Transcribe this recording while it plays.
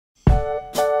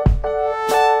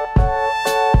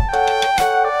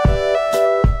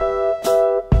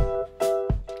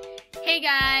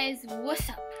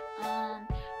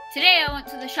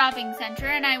shopping center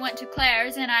and I went to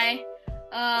Claire's and I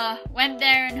went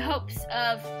there in hopes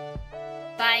of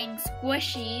buying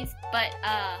squishies, but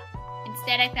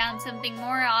instead I found something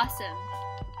more awesome.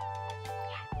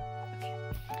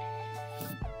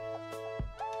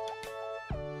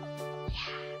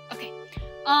 Yeah, okay.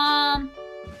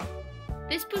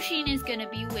 This Pusheen is gonna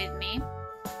be with me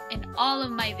in all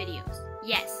of my videos.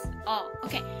 Yes, all.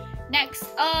 Okay, next,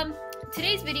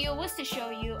 today's video was to show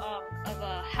you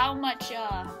how much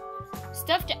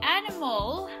stuffed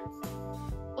animal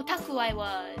otaku I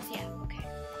was. Yeah, okay.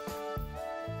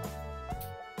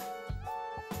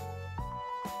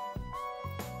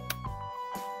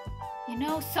 You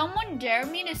know, someone dared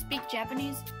me to speak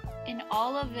Japanese in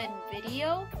all of a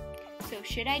video. So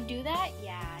should I do that?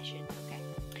 Yeah, I should.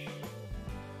 Okay.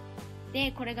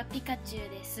 で、これがピカチュウ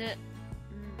です。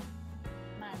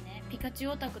まあね、ピカチュ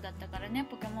ウオタクだったからね、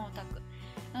ポケモンオタク。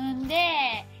ん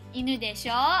で、犬でし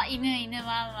ょ？犬、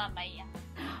まあいいや。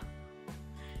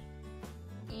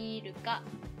イルカ。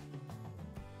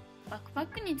バックパッ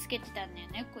クにつけてたんだよ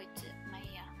ね、こいつ。まあい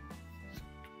い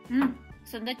や。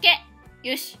そんだけ。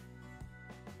よし。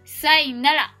さい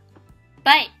なら。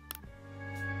バイ。